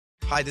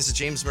Hi, this is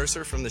James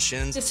Mercer from The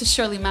Shins. This is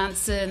Shirley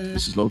Manson.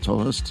 This is Lo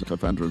Tallest,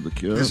 co-founder of The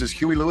Cure. This is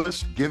Huey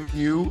Lewis giving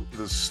you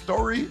the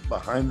story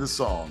behind the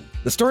song.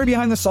 The Story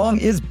Behind the Song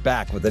is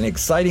back with an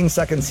exciting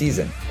second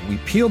season. We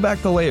peel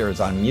back the layers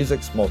on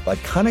music's most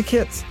iconic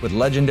hits with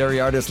legendary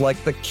artists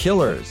like The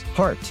Killers,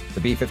 Heart, the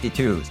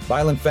B-52s,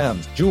 Violent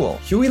Femmes, Jewel,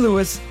 Huey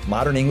Lewis,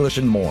 Modern English,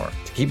 and more.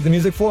 To keep the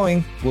music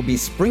flowing, we'll be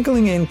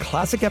sprinkling in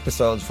classic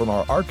episodes from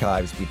our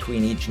archives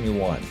between each new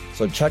one.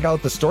 So check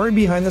out The Story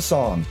Behind the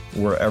Song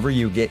wherever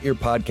you get your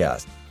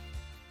podcast.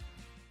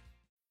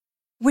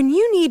 When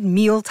you need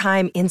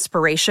mealtime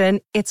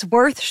inspiration, it's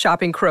worth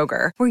shopping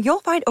Kroger, where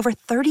you'll find over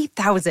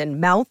 30,000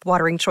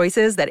 mouth-watering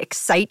choices that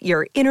excite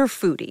your inner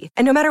foodie.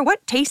 And no matter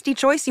what tasty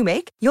choice you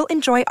make, you'll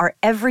enjoy our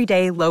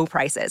everyday low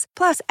prices,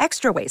 plus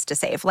extra ways to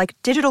save, like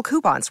digital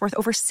coupons worth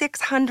over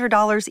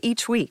 $600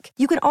 each week.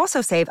 You can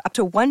also save up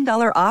to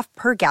 $1 off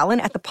per gallon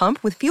at the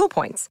pump with fuel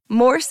points.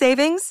 More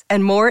savings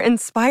and more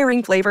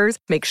inspiring flavors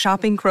make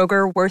shopping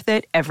Kroger worth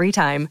it every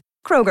time.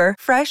 Kroger,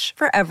 fresh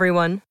for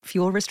everyone.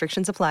 Fuel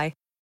restrictions apply.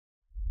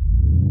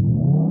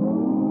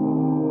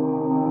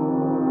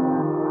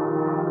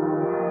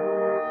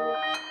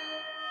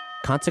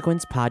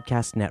 Consequence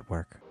Podcast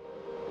Network.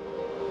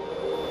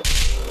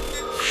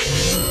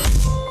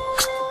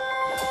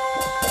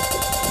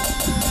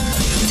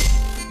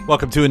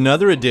 Welcome to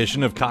another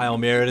edition of Kyle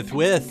Meredith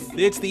With.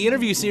 It's the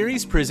interview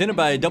series presented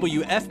by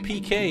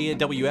WFPK at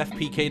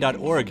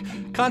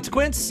WFPK.org.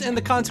 Consequence and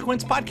the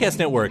Consequence Podcast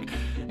Network.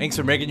 Thanks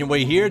for making your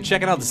way here,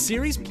 checking out the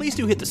series. Please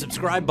do hit the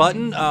subscribe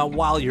button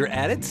while you're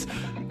at it.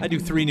 I do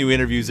 3 new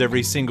interviews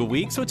every single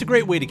week, so it's a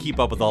great way to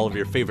keep up with all of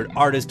your favorite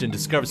artists and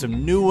discover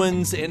some new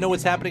ones and know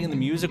what's happening in the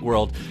music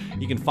world.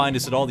 You can find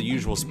us at all the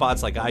usual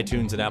spots like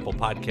iTunes and Apple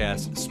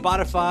Podcasts,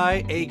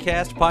 Spotify,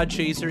 Acast,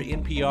 Podchaser,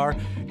 NPR,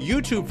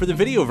 YouTube for the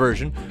video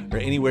version, or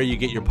anywhere you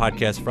get your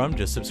podcast from.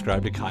 Just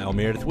subscribe to Kyle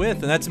Meredith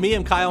With. And that's me,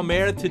 I'm Kyle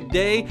Meredith.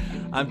 Today,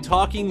 I'm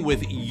talking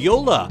with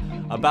Yola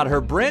about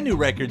her brand new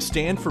record,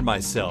 Stand For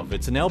Myself.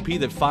 It's an LP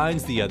that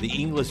finds the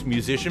English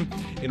musician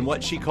in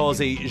what she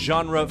calls a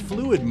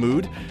genre-fluid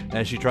mood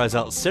as she tries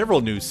out several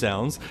new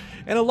sounds.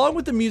 And along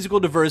with the musical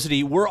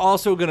diversity, we're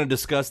also going to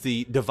discuss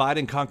the divide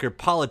and conquer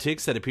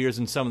politics that appears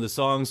in some of the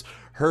songs,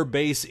 her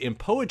base in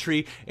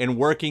poetry, and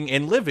working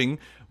and living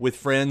with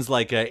friends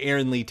like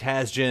Aaron Lee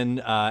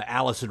Tasjan,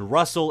 Allison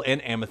Russell,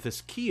 and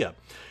Amethyst Kia.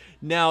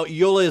 Now,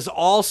 Yola is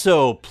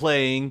also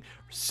playing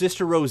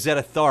Sister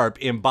Rosetta Tharpe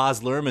in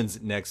Baz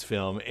Luhrmann's next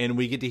film, and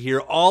we get to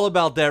hear all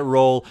about that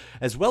role,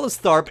 as well as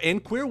Tharpe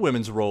and queer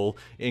women's role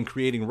in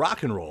creating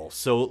rock and roll.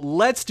 So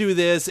let's do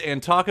this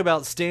and talk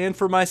about Stand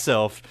For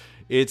Myself.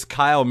 It's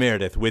Kyle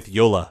Meredith with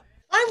Yola.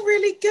 I'm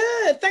really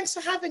good. Thanks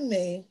for having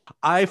me.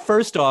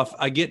 First off,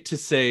 I get to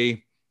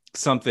say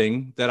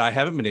something that I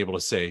haven't been able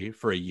to say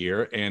for a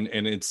year, and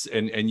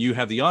you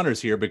have the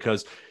honors here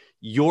because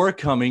you're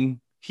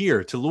coming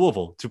here to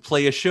Louisville to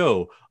play a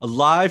show, a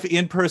live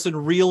in-person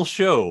real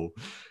show,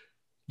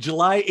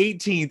 July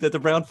 18th at the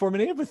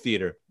Brown-Forman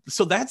Amphitheater.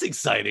 So that's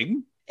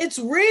exciting. It's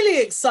really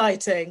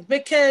exciting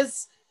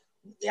because,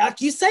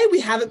 like you say, we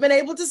haven't been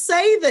able to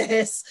say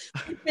this.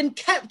 We've been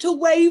kept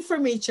away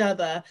from each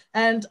other,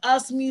 and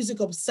us music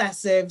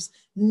obsessives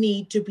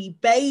need to be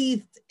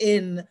bathed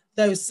in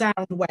those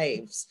sound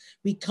waves.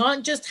 We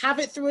can't just have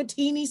it through a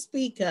teeny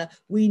speaker.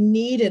 We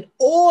need it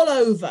all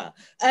over.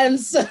 And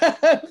so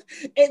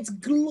it's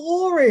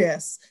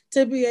glorious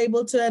to be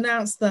able to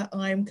announce that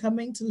I'm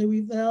coming to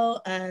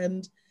Louisville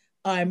and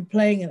I'm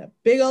playing in a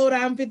big old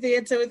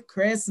amphitheater with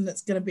Chris, and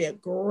it's going to be a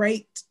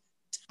great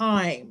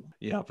time.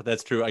 Yeah, but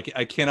that's true.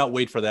 I cannot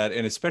wait for that.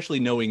 And especially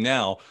knowing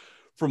now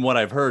from what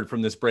I've heard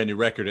from this brand new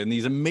record and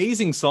these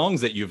amazing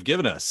songs that you've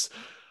given us.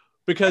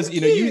 Because,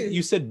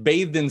 you said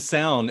bathed in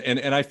sound,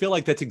 and I feel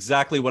like that's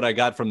exactly what I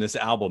got from this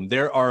album.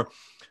 There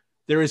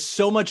is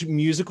so much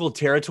musical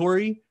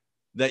territory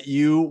that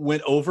you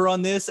went over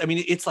on this. I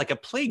mean, it's like a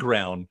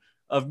playground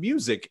of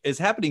music is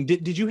happening.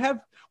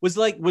 Was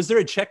there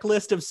a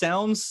checklist of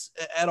sounds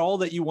at all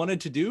that you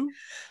wanted to do?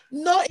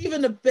 Not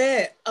even a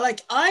bit.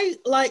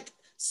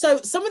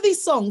 So some of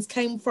these songs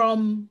came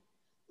from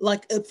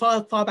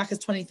far back as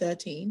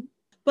 2013,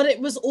 but it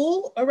was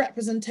all a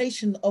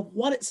representation of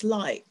what it's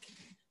like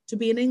to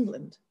be in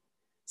England.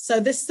 So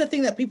this is the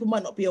thing that people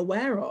might not be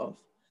aware of.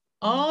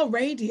 Our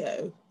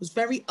radio was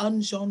very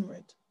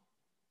ungenred,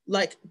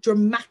 like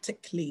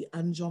dramatically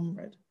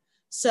ungenred.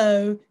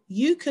 So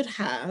you could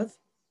have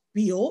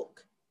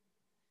Bjork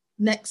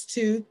next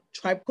to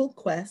Tribe Called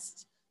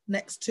Quest,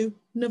 next to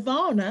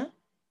Nirvana,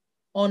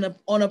 on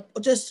a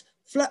just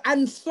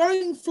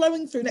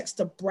flowing through next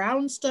to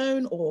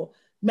Brownstone or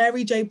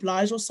Mary J.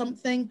 Blige or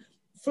something,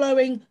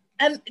 flowing.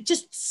 And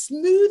just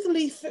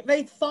smoothly,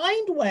 they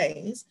find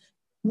ways,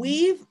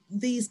 weave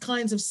these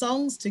kinds of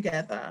songs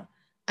together.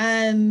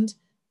 And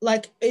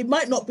it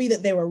might not be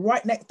that they were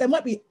right next, there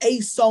might be a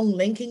song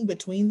linking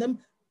between them,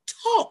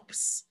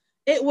 tops.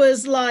 It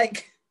was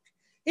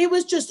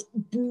just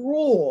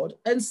broad.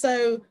 And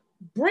so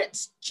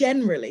Brits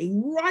generally,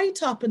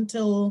 right up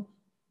until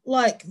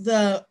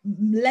the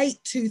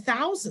late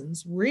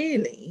 2000s,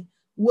 really,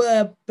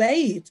 were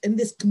bathed in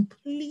this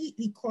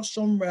completely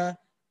cross-genre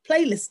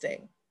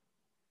playlisting.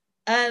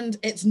 And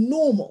it's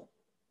normal.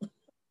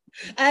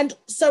 And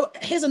so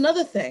here's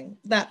another thing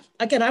that,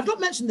 again, I've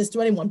not mentioned this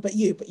to anyone but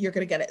you're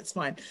going to get it. It's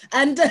fine.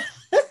 And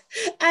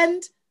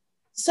and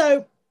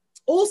so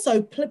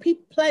also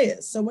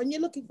players. So when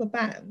you're looking for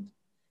band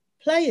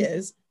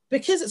players,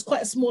 because it's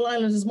quite a small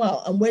island as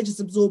well, and we're just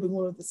absorbing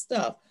all of this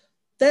stuff,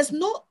 there's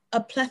not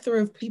a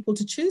plethora of people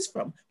to choose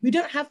from. We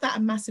don't have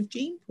that massive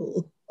gene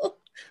pool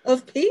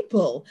of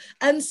people.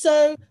 And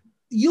so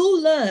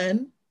you'll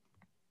learn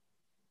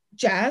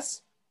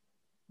jazz,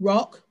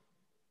 rock,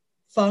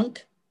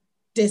 funk,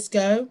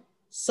 disco,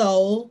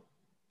 soul,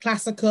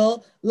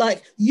 classical.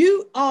 Like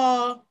you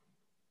have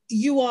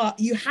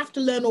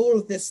to learn all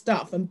of this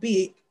stuff and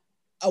be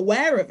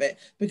aware of it,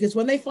 because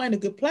when they find a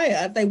good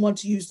player, they want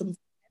to use them.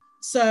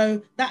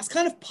 So that's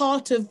kind of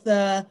part of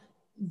the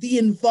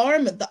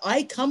environment that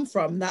I come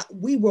from, that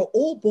we were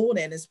all born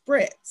in as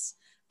Brits.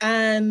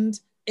 And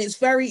it's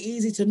very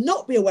easy to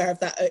not be aware of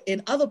that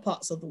in other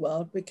parts of the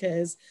world,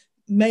 because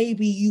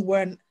maybe you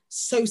weren't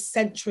so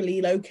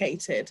centrally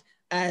located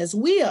as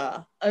we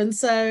are. And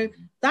so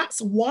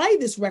that's why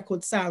this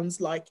record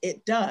sounds like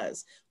it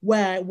does,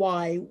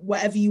 why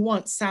Whatever You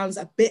Want sounds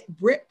a bit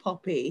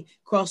Britpoppy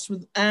crossed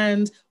with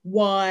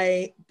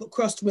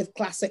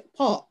classic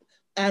pop,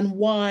 and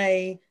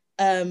why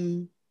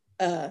Dancing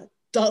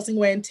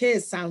Away in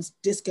Tears sounds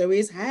disco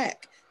as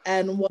heck,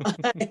 and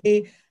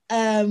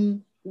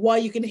why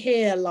you can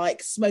hear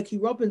like Smokey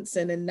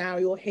Robinson and Now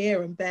You're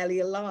Here and Barely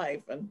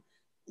Alive, and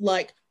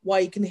like why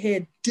you can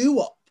hear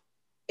doo-wop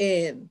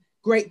in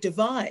Great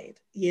Divide,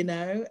 you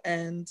know.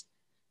 And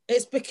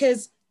it's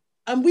because,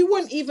 and we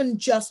weren't even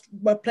just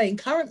playing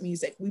current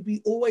music, we'd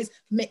be always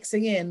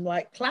mixing in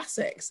like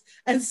classics.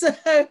 And so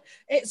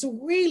it's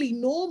really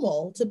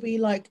normal to be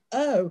like,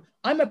 oh,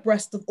 I'm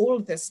abreast of all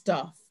of this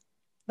stuff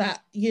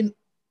that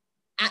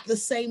at the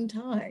same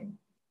time,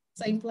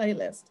 same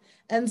playlist.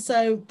 And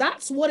so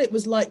that's what it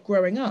was like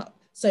growing up.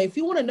 So if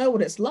you want to know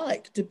what it's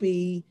like to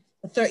be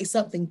a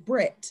 30-something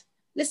Brit,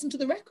 listen to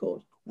the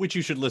record. Which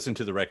you should listen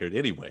to the record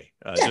anyway.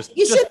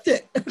 You should do.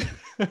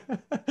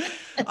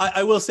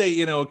 I will say,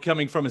 you know,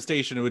 coming from a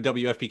station with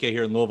WFPK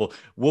here in Louisville,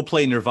 we'll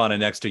play Nirvana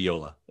next to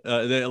Yola.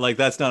 Like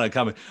that's not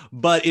uncommon,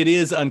 but it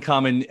is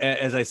uncommon,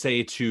 as I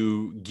say,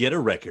 to get a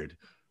record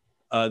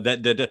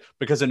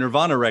because a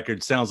Nirvana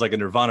record sounds like a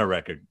Nirvana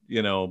record,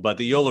 you know, but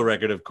the Yola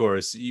record, of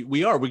course,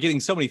 we're getting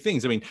so many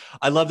things. I mean,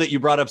 I love that you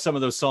brought up some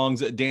of those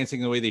songs,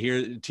 Dancing Away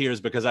the Tears,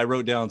 because I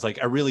wrote down, it's like,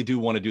 I really do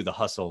want to do the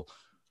hustle.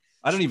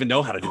 I don't even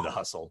know how to do the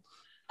hustle,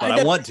 but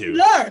I want to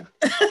learn.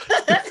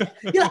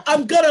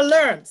 I'm gonna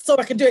learn so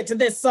I can do it to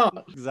this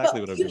song.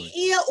 Exactly what I'm doing. You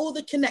hear all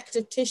the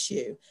connective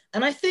tissue,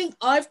 and I think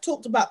I've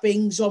talked about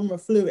being genre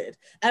fluid,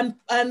 and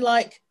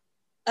like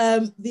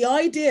the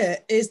idea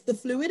is the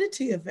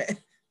fluidity of it.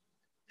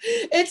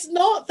 It's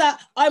not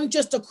that I'm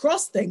just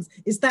across things;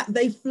 it's that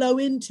they flow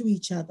into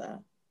each other.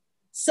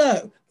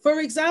 So, for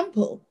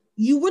example,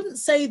 you wouldn't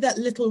say that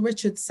Little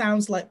Richard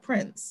sounds like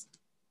Prince,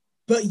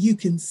 but you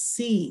can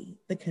see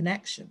the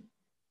connection.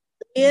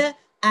 Clear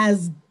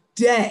as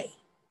day.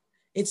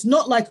 It's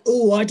not like,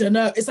 oh, I don't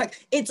know. It's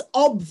like, it's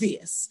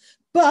obvious.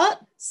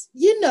 But,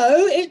 you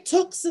know, it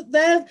took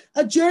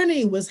a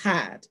journey was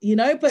had, you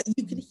know, but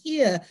you can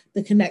hear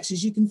the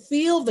connections. You can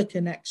feel the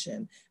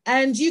connection.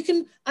 And these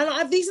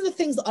are the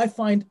things that I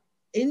find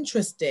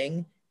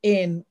interesting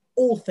in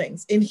all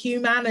things, in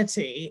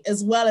humanity,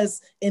 as well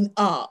as in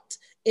art,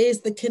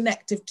 is the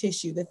connective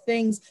tissue, the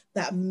things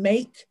that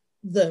make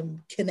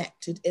them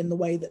connected in the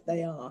way that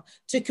they are,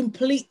 to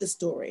complete the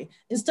story,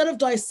 instead of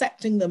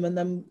dissecting them and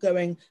them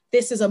going,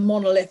 this is a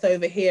monolith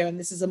over here and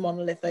this is a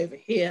monolith over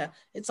here.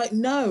 It's like,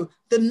 no,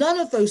 none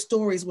of those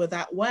stories were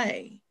that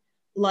way,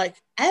 like,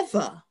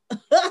 ever.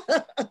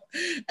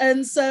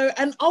 And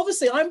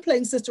obviously I'm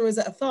playing Sister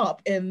Rosetta Tharpe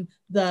in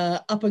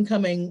the up and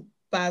coming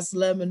Baz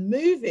Luhrmann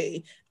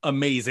movie.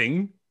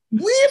 Amazing.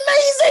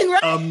 Amazing,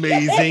 right?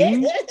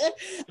 Amazing.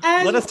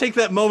 Let us take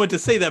that moment to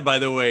say that, by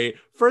the way.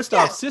 First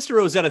off, Sister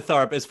Rosetta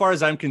Tharpe, as far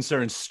as I'm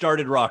concerned,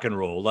 started rock and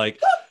roll.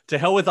 Like, to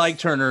hell with Ike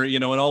Turner, you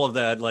know, and all of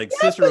that. Like,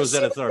 Sister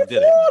Rosetta Tharpe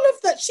did it. All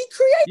of that. She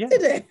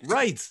created it.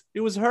 Right.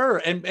 It was her.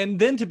 And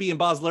then to be in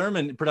Baz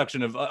Luhrmann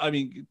production of, I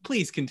mean,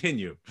 please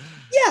continue.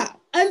 Yeah.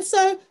 And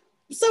so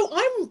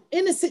I'm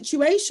in a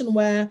situation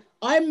where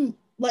I'm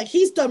like,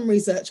 he's done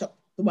research up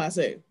the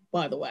wazoo,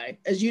 by the way,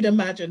 as you'd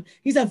imagine.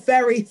 He's a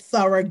very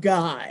thorough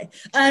guy.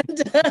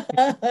 And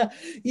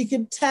you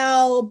can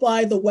tell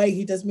by the way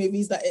he does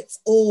movies that it's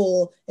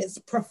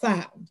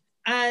profound.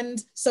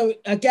 And so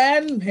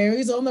again, here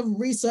he's on the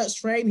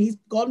research train, he's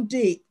gone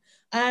deep.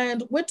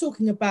 And we're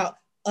talking about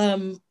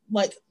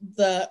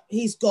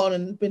he's gone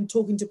and been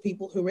talking to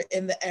people who were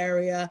in the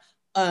area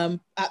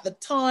at the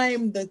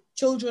time, the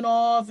children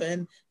of,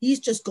 and he's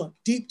just gone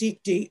deep,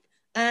 deep, deep.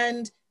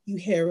 And you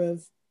hear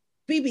of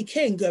B.B.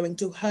 King going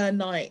to her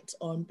night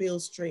on Beale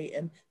Street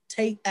and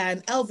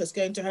Elvis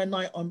going to her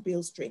night on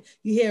Beale Street.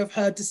 You hear of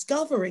her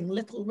discovering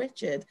Little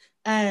Richard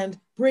and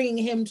bringing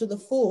him to the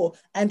fore.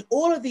 And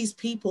all of these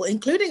people,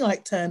 including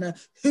Ike Turner,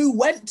 who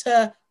went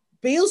to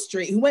Beale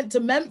Street, who went to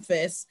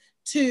Memphis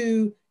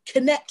to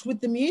connect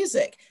with the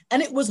music.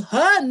 And it was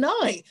her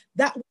night.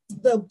 That was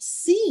the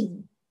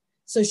scene.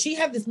 So she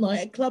had this night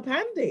at Club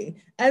Handy.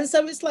 And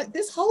so it's like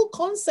this whole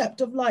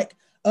concept of like,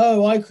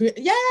 oh,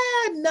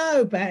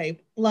 no, babe.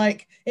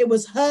 Like, it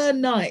was her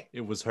night.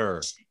 It was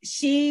her.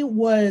 She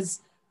was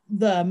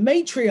the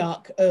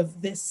matriarch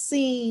of this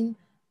scene,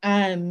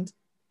 and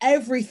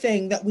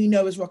everything that we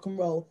know as rock and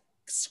roll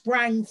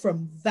sprang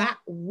from that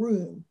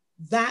room,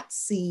 that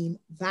scene,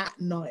 that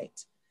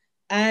night.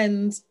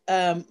 And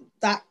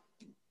that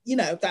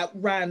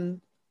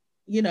ran,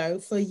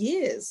 for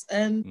years.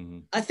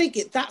 And I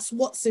think that's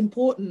what's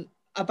important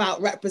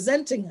about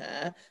representing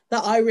her,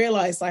 that I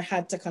realized I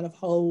had to kind of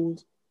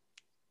hold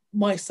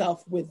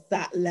myself with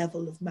that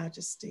level of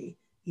majesty.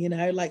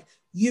 Like,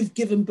 you've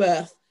given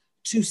birth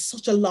to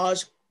such a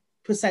large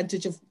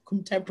percentage of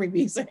contemporary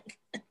music.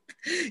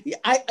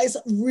 It's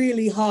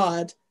really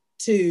hard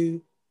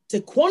to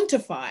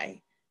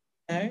quantify.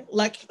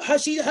 Like her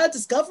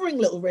discovering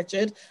Little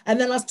Richard, and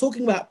then us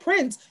talking about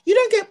Prince. You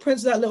don't get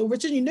Prince without Little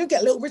Richard. You don't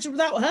get Little Richard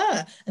without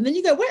her. And then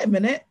you go, wait a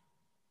minute.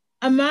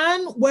 A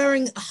man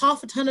wearing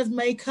half a ton of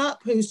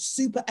makeup who's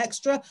super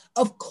extra.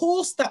 Of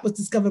course, that was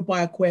discovered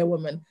by a queer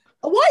woman.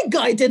 A white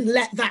guy didn't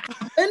let that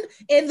happen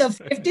in the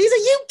 50s. Are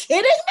you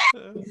kidding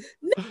me?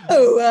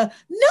 No.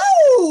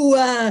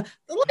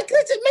 Like,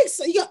 it makes,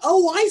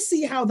 I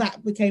see how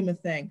that became a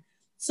thing.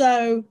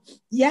 So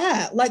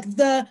yeah, like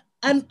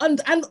and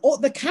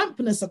the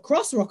campness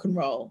across rock and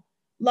roll.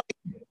 Like,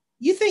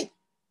 you think,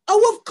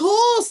 oh, of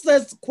course,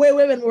 there's queer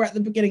women were at the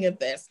beginning of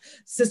this.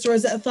 Sister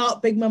Rosetta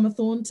Tharpe, Big Mama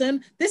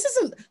Thornton. This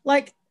isn't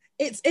like,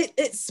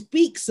 it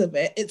speaks of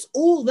it. It's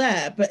all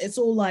there, but it's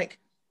all like,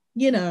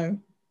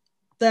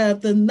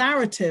 the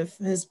narrative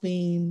has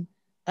been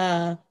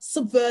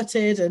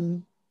subverted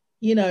and,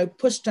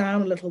 pushed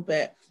down a little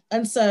bit.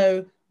 And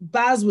so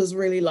Baz was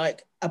really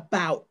like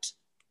about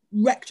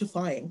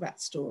rectifying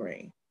that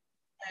story.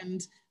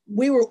 And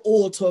we were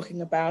all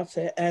talking about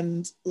it,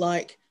 and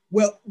like,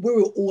 we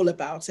were all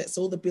about it.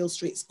 So all the Beale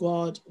Street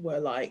squad were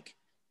like,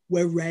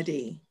 we're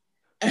ready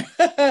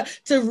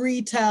to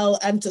retell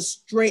and to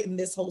straighten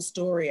this whole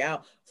story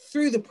out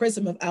through the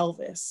prism of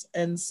Elvis.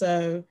 And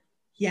so,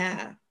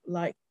 yeah,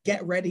 like,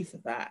 get ready for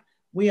that.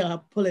 We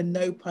are pulling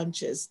no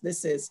punches.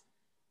 This is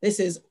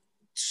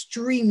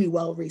extremely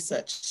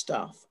well-researched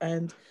stuff.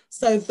 And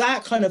so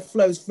that kind of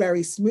flows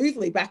very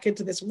smoothly back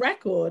into this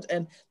record,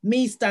 and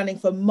me standing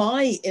for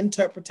my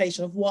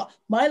interpretation of what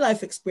my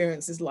life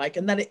experience is like,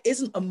 and that it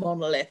isn't a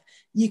monolith.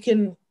 You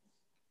can,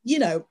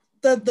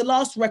 the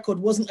last record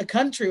wasn't a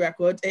country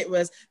record. It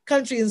was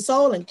country and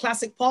soul and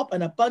classic pop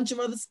and a bunch of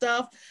other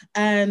stuff.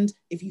 And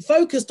if you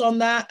focused on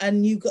that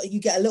and you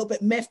get a little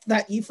bit miffed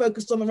that you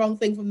focused on the wrong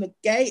thing from the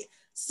gate,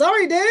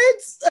 sorry,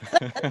 dudes.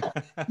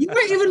 You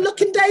weren't even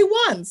looking day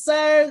one.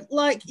 So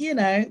like,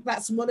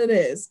 that's what it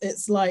is.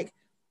 It's like,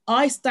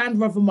 I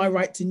stand up for my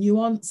right to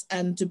nuance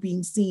and to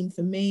being seen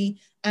for me.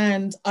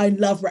 And I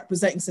love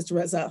representing Sister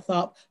Rosetta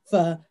Tharpe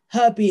for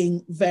her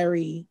being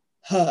very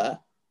her,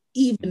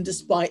 even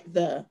despite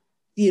the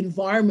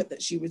environment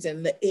that she was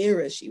in, the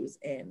era she was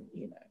in,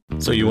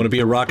 So you want to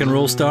be a rock and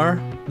roll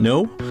star?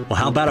 No? Well,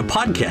 how about a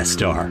podcast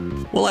star?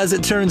 Well, as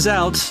it turns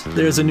out,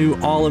 there's a new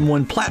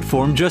all-in-one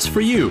platform just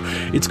for you.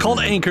 It's called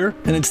Anchor,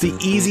 and it's the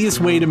easiest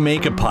way to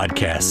make a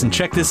podcast. And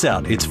check this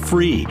out, it's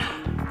free.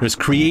 There's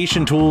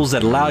creation tools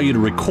that allow you to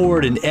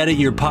record and edit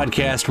your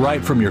podcast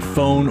right from your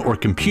phone or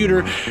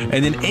computer,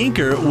 and then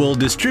Anchor will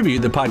distribute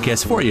the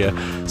podcast for you,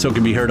 so it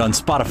can be heard on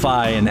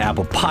Spotify and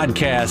Apple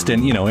Podcast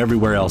and,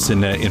 everywhere else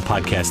in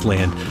podcast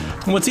land.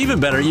 And what's even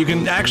better, you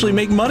can actually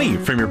make money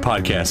from your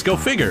podcast. Go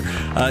figure.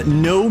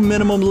 No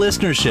minimum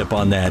listenership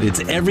on that. It's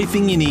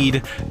everything you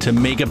need to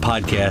make a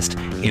podcast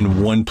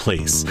in one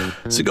place.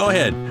 So go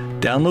ahead.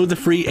 Download the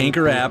free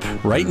Anchor app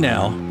right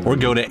now or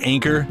go to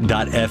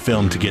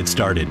anchor.fm to get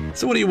started.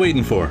 So what are you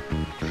waiting for?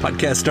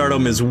 Podcast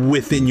stardom is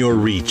within your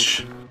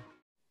reach.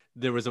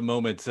 There was a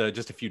moment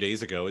just a few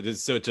days ago. It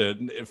is such a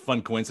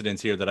fun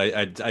coincidence here that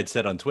I'd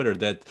said on Twitter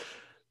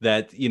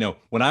that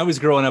when I was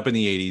growing up in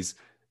the 80s,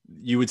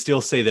 you would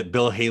still say that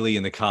Bill Haley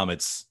and the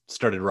Comets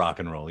started rock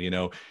and roll,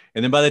 and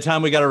then by the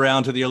time we got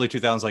around to the early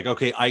 2000s, like,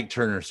 okay, Ike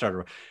Turner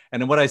started.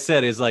 And then what I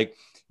said is like,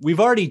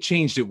 we've already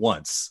changed it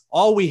once.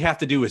 All we have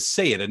to do is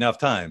say it enough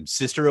times.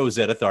 Sister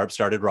Rosetta Tharpe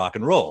started rock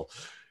and roll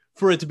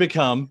for it to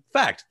become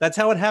fact. That's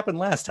how it happened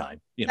last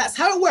time. That's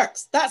how it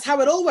works. That's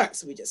how it all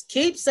works. We just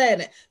keep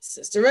saying it.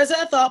 Sister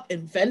Rosetta Tharpe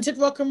invented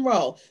rock and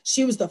roll.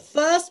 She was the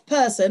first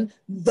to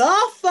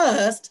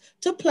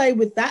play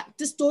with that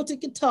distorted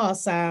guitar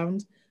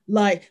sound.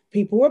 Like,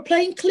 people were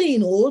playing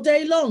clean all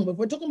day long, but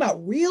we're talking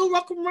about real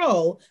rock and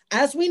roll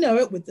as we know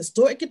it with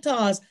distorted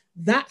guitars.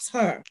 That's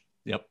her.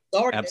 Yep,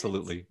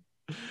 absolutely.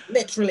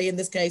 Literally in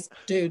this case,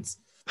 dudes.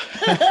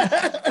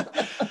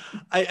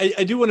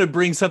 I do want to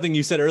bring something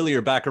you said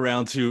earlier back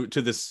around to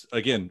this,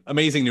 again,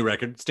 amazing new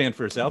record, Stand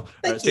for Yourself,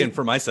 Stand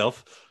for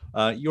Myself,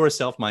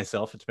 yourself,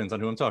 myself. It depends on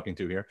who I'm talking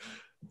to here.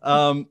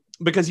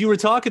 Because you were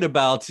talking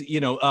about,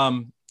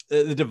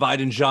 the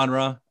divide in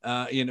genre,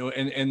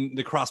 and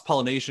the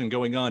cross-pollination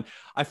going on.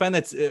 I find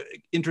that's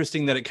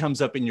interesting that it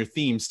comes up in your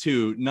themes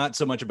too, not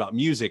so much about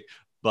music,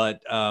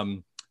 but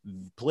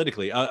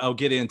politically. I'll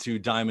get into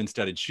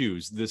Diamond-Studded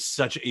Shoes. This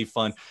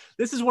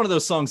is one of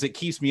those songs that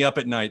keeps me up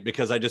at night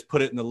because I just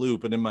put it in the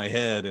loop and in my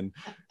head, and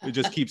it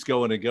just keeps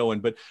going and going.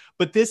 But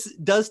this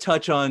does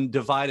touch on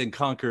divide and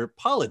conquer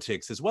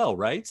politics as well,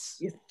 right?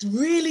 It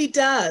really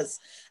does.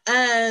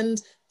 And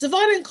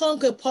divide and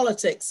conquer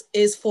politics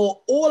is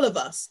for all of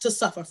us to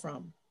suffer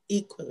from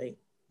equally.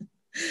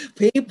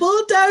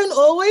 People don't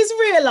always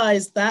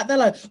realize that. They're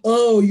like,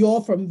 oh,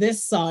 you're from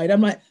this side.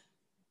 I'm like,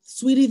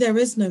 sweetie, there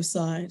is no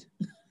side.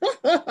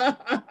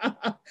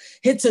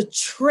 It's a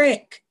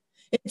trick.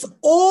 It's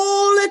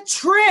all a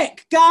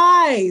trick,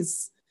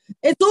 guys.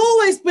 It's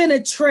always been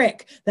a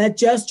trick. They're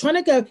just trying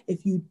to go,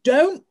 if you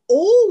don't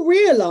all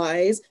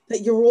realize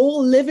that you're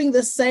all living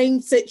the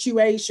same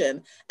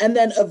situation and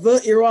then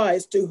avert your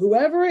eyes to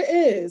whoever it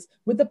is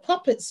with the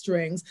puppet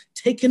strings,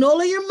 taking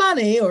all of your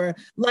money, or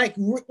like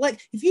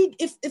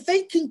if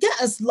they can get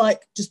us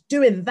like just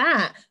doing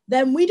that,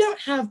 then we don't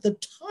have the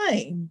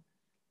time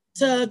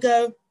to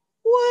go,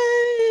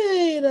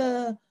 wait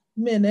a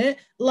minute,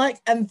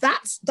 and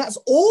that's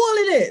all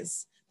it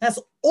is. That's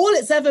all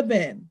it's ever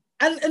been.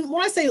 And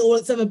when I say all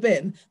it's ever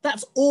been,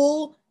 that's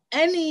all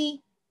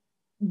any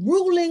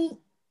ruling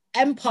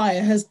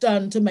empire has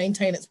done to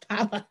maintain its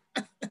power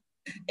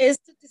is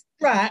to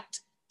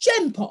distract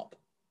Gen Pop.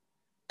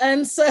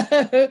 And so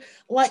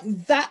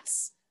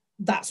that's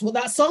what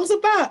that song's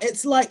about.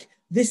 It's like,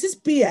 this is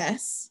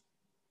BS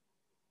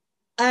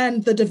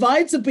and the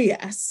divides are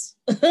BS.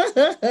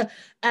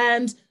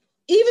 And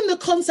even the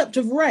concept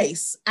of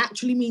race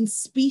actually means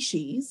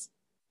species.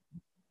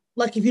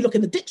 Like if you look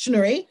in the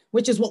dictionary,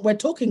 which is what we're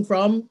talking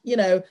from,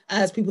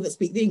 as people that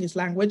speak the English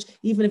language,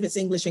 even if it's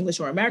English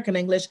or American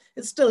English,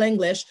 it's still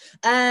English.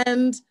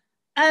 And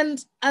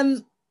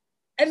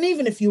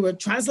even if you were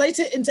translate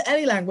it into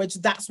any language,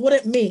 that's what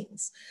it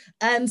means.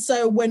 And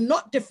so we're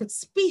not different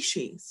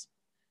species.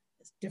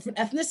 It's different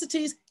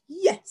ethnicities,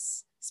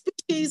 yes.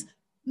 Species,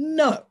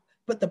 no.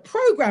 But the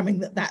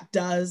programming that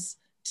does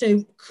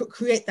to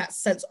create that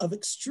sense of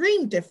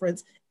extreme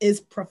difference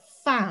is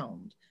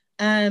profound.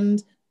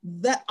 And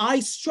that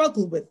I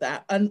struggle with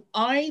that. And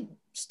I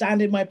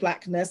stand in my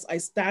blackness, I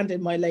stand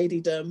in my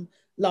ladydom,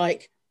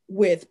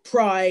 with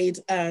pride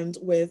and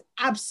with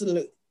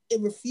absolute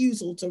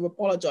refusal to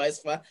apologize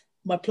for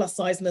my plus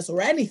sizeness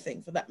or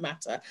anything for that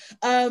matter.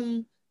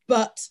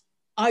 But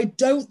I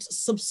don't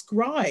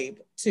subscribe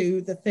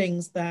to the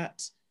things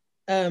that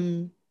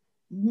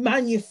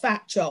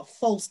manufacture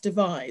false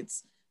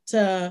divides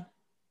to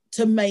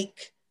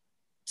make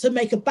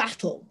a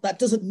battle that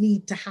doesn't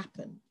need to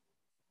happen,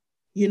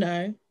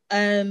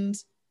 And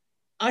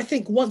I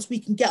think once we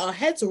can get our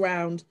heads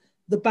around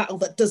the battle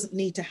that doesn't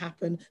need to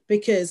happen,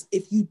 because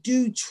if you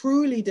do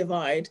truly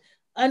divide,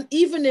 and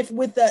even if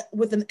with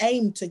an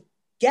aim to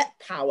get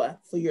power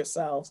for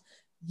yourselves,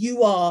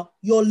 you're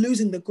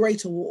losing the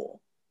greater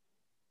war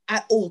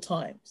at all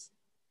times.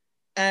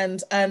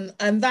 And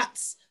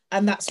that's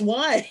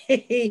why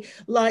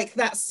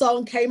that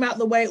song came out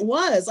the way it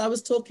was. I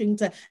was talking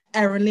to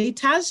Aaron Lee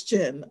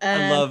Tasjan.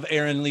 I love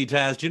Aaron Lee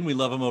Tasjan. We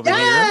love him over here.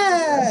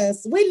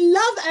 Yes, we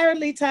love Aaron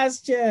Lee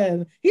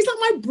Tasjan. He's like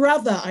my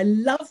brother. I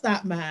love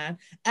that man.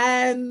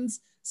 And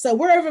so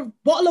we're over a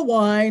bottle of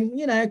wine,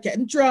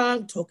 getting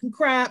drunk, talking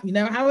crap,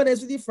 how it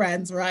is with your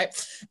friends, right?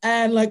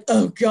 And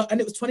oh God,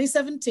 and it was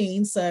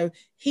 2017. So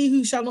He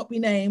Who Shall Not Be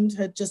Named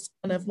had just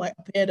kind of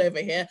appeared over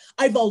here.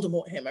 I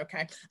Voldemort him,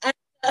 okay?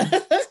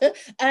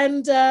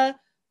 And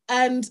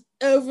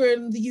over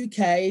in the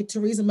UK,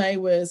 Theresa May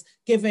was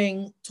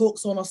giving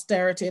talks on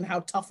austerity and how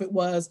tough it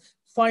was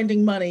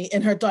finding money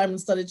in her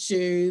diamond-studded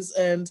shoes,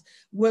 and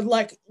with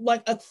like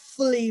a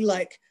fully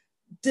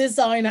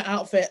designer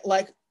outfit.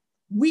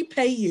 We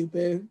pay you,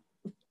 boo.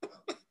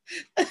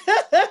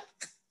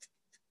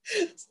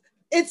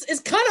 It's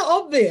kind of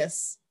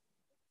obvious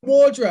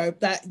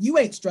wardrobe that you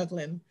ain't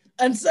struggling.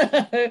 And so,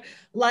 maybe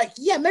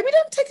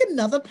don't take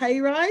another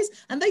pay rise.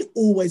 And they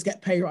always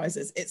get pay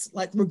rises. It's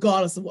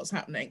regardless of what's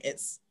happening,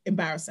 it's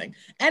embarrassing.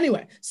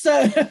 Anyway,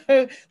 so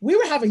we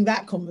were having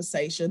that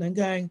conversation and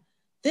going,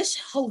 this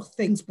whole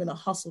thing's been a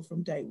hustle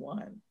from day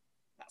one.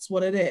 That's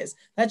what it is.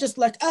 They're just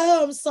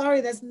oh, I'm sorry,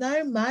 there's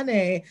no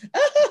money.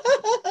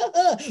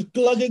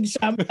 Glugging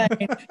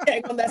champagne,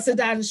 getting on their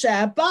sedan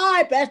share.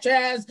 Bye,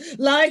 bitches.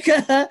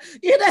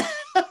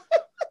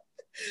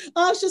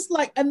 I was just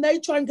and they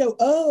try and go,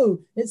 oh,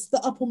 it's the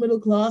upper middle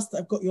class that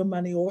have got your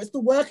money, or it's the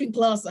working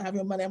class that have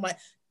your money. I'm like,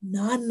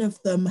 none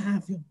of them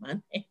have your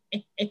money.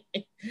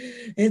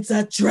 It's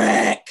a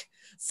trick.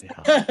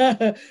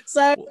 Yeah.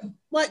 So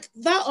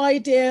that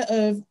idea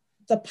of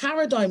the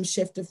paradigm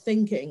shift of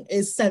thinking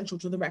is central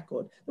to the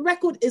record. The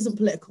record isn't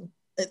political.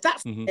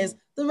 That's is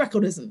the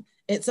record isn't.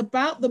 It's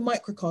about the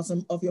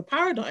microcosm of your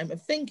paradigm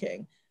of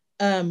thinking,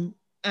 and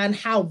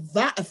how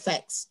that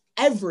affects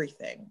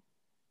everything,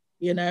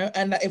 you know,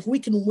 and that if we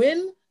can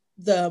win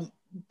the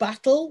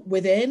battle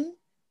within,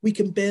 we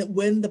can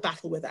win the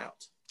battle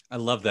without. I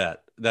love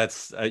that.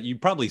 That's you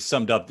probably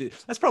summed up.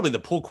 That's probably the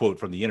pull quote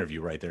from the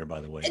interview right there,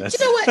 by the way. That's,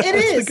 you know what it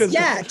is?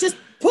 Yeah, just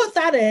put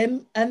that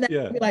in and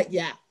then be like,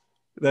 yeah.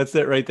 That's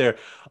it right there.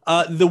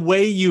 The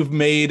way you've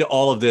made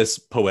all of this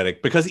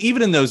poetic, because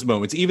even in those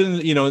moments, even,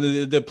 you know,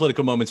 the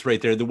political moments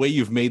right there, the way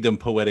you've made them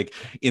poetic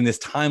in this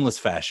timeless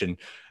fashion.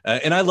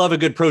 And I love a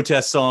good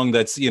protest song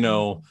that's, you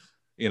know,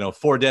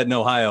 For Dead in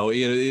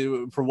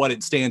Ohio, for what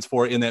it stands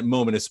for in that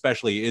moment,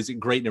 especially, is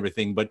great and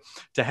everything. But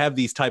to have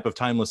these type of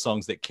timeless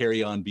songs that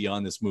carry on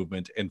beyond this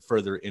movement and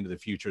further into the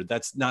future,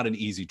 that's not an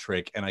easy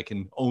trick. And I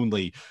can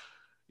only,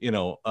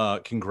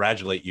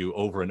 congratulate you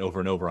over and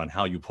over and over on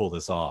how you pull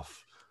this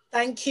off.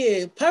 Thank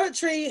you.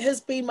 Poetry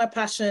has been my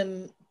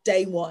passion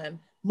day one.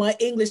 My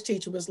English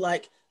teacher was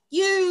like,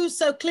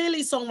 so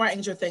clearly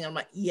songwriting's your thing. I'm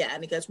like, yeah.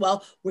 And he goes,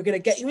 well, we're going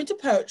to get you into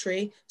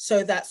poetry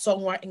so that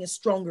songwriting is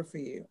stronger for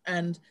you.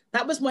 And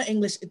that was my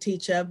English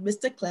teacher,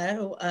 Mr.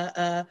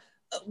 Clare.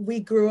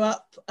 We grew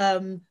up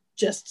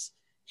just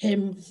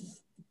him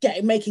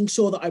making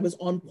sure that I was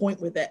on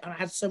point with it. And I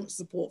had so much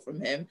support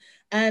from him.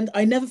 And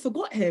I never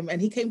forgot him.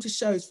 And he came to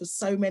shows for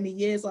so many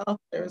years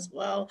after as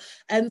well.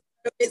 And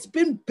it's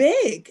been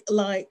big,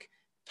 like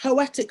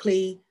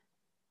poetically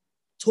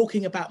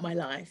talking about my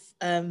life.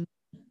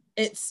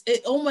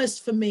 It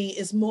almost for me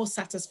is more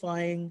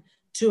satisfying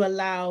to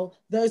allow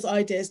those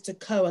ideas to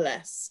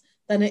coalesce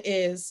than it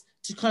is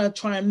to kind of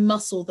try and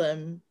muscle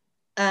them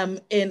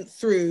in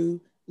through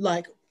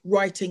like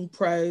writing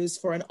prose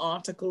for an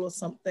article or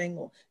something,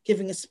 or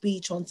giving a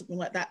speech on something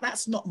like that.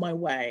 That's not my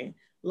way.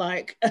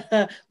 Like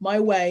my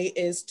way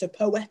is to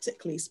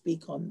poetically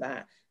speak on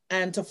that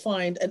and to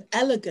find an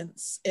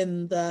elegance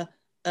in the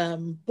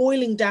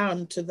boiling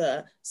down to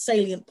the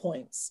salient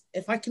points.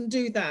 If I can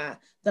do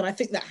that, then I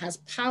think that has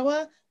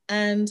power,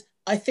 and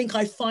I think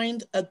I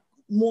find a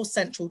more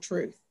central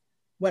truth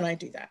when I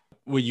do that.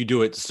 Well, you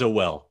do it so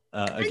well.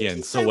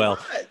 Again, so well.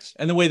 Much.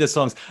 And the way the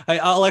songs,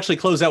 I'll actually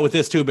close out with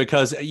this too,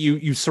 because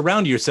you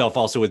surround yourself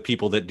also with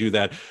people that do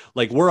that.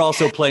 Like, we're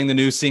also playing the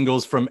new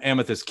singles from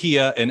Amethyst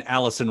Kia and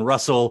Allison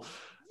Russell.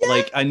 Yeah.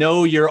 Like, I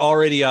know you're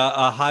already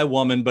a high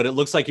woman, but it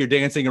looks like you're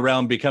dancing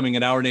around becoming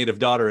an Our Native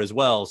Daughter as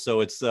well. So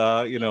it's, these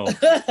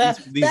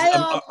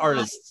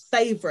artists. My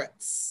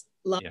favorites.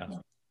 Like,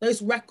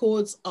 those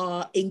records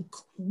are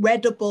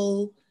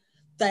incredible.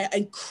 They're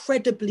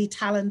incredibly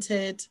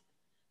talented.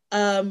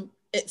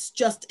 It's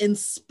just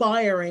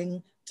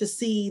inspiring to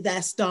see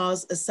their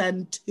stars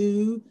ascend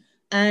too.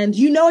 And,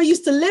 I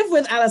used to live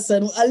with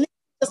Alison. I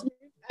just moved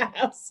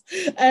house.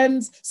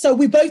 And so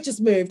we both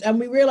just moved, and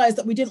we realized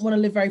that we didn't want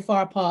to live very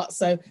far apart.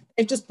 So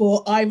they've just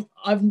bought, I'm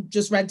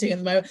just renting at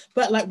the moment,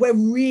 but like we're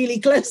really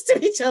close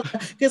to each other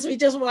because we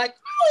just were like,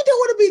 we don't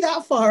want to be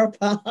that far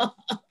apart.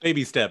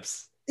 Baby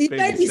steps.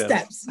 Baby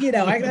steps. I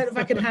don't know if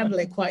I can handle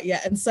it quite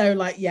yet. And so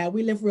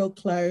we live real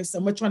close,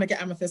 and we're trying to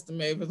get Amethyst to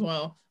move as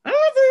well.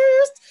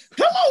 Amethyst,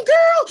 come on,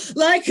 girl.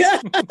 Like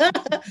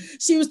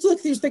she was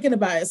thinking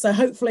about it. So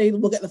hopefully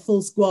we'll get the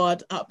full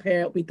squad up here.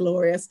 It'll be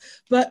glorious.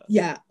 But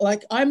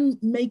I'm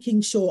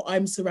making sure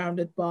I'm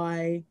surrounded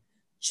by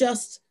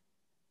just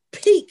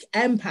peak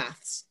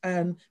empaths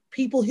and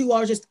people who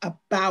are just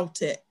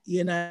about it,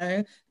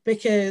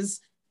 because,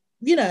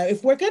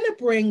 if we're going to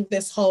bring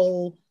this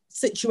whole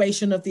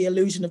situation of the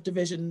illusion of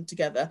division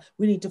together,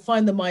 we need to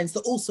find the minds that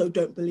also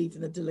don't believe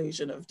in the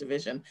delusion of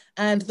division.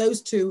 And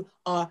those two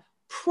are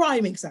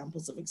prime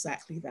examples of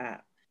exactly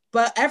that.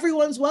 But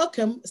everyone's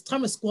welcome. It's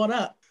time to squad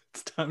up.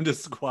 It's time to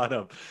squad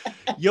up.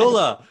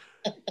 Yola,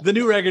 the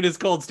new record is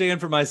called Stand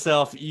for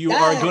Myself. You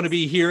are going to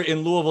be here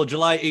in Louisville,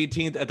 July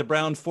 18th at the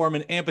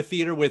Brown-Forman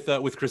Amphitheater with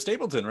Chris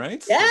Stapleton,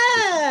 right?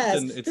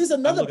 Yes. Who's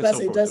another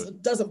person who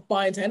doesn't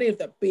buy into any of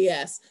the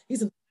BS.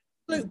 He's an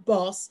absolute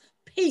boss.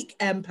 Peak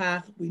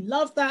empath. We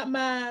love that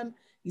man.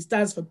 He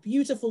stands for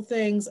beautiful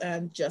things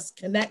and just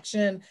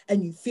connection,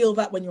 and you feel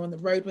that when you're on the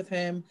road with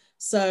him.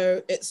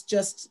 So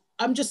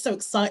I'm just so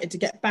excited to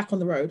get back on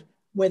the road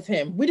with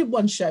him. We did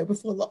one show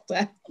before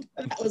lockdown,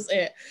 and that was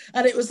it.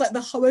 And it was like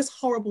the most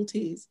horrible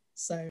tease.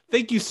 So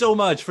thank you so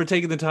much for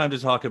taking the time to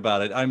talk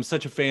about it. I'm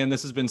such a fan.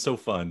 This has been so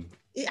fun.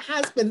 It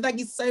has been. Thank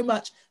you so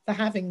much for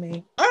having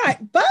me. All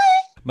right, bye.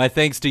 My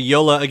thanks to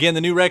Yola. Again,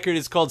 the new record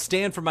is called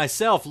Stand for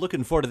Myself.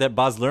 Looking forward to that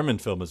Baz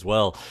Luhrmann film as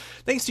well.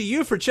 Thanks to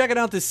you for checking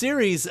out the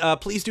series.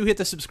 Please do hit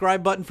the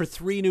subscribe button for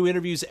 3 new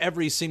interviews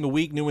every single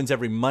week. New ones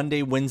every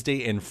Monday,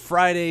 Wednesday, and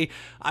Friday.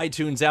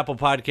 iTunes, Apple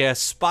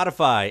Podcasts,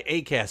 Spotify,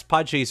 Acast,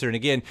 Podchaser. And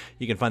again,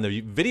 you can find the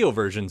video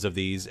versions of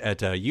these at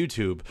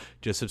YouTube.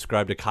 Just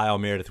subscribe to Kyle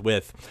Meredith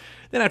With.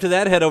 Then after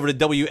that, head over to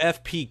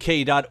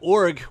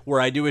WFPK.org, where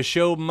I do a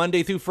show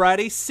Monday through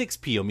Friday, 6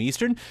 p.m.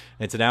 Eastern.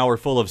 It's an hour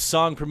full of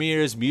song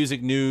premieres,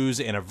 music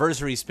news,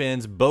 anniversary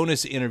spins,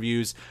 bonus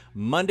interviews,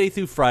 Monday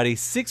through Friday,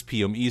 6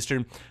 p.m.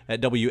 Eastern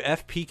at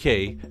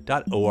WFPK.org.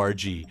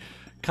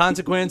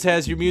 Consequence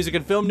has your music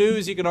and film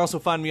news. You can also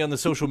find me on the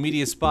social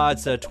media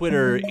spots,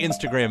 Twitter,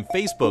 Instagram,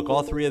 Facebook,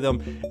 all three of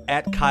them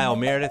at Kyle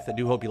Meredith. I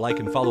do hope you like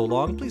and follow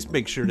along. Please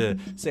make sure to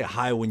say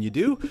hi when you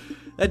do.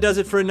 That does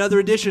it for another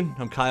edition.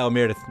 I'm Kyle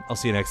Meredith. I'll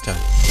see you next time.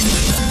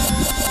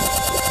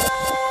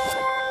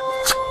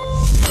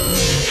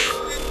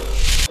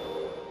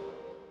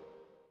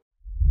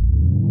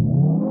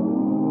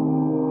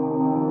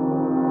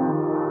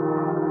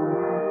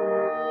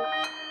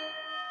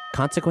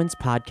 Consequence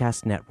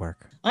Podcast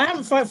Network. I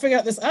haven't figured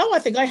out this. Oh, I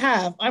think I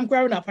have. I'm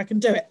grown up. I can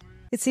do it.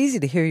 It's easy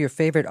to hear your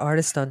favorite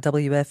artist on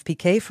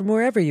WFPK from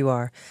wherever you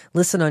are.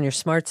 Listen on your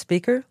smart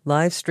speaker,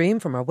 live stream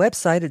from our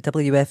website at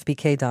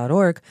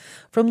WFPK.org,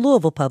 from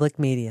Louisville Public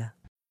Media.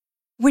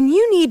 When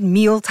you need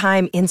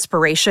mealtime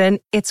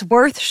inspiration, it's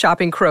worth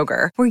shopping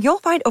Kroger, where you'll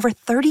find over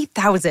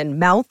 30,000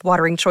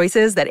 mouth-watering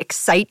choices that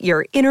excite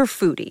your inner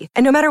foodie.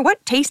 And no matter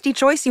what tasty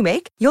choice you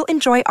make, you'll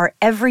enjoy our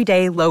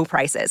everyday low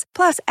prices,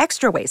 plus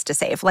extra ways to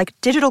save, like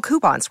digital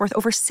coupons worth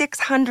over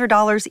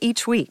 $600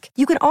 each week.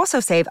 You can also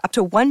save up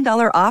to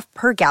 $1 off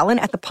per gallon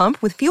at the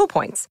pump with fuel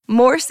points.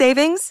 More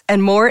savings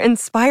and more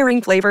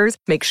inspiring flavors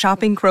make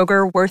shopping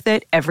Kroger worth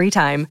it every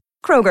time.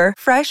 Kroger,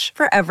 fresh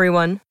for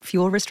everyone.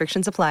 Fuel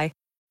restrictions apply.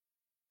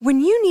 When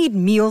you need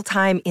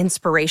mealtime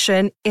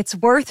inspiration, it's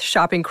worth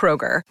shopping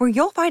Kroger, where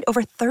you'll find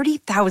over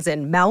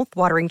 30,000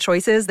 mouth-watering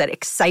choices that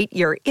excite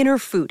your inner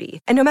foodie.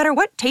 And no matter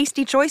what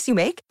tasty choice you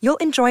make, you'll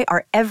enjoy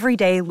our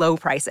everyday low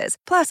prices,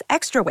 plus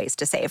extra ways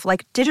to save,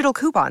 like digital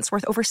coupons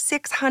worth over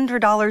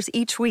 $600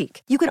 each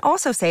week. You can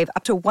also save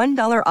up to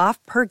 $1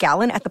 off per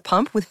gallon at the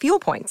pump with fuel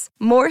points.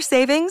 More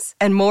savings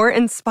and more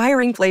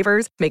inspiring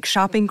flavors make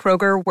shopping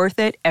Kroger worth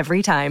it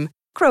every time.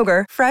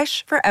 Kroger,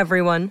 fresh for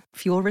everyone.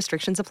 Fuel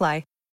restrictions apply.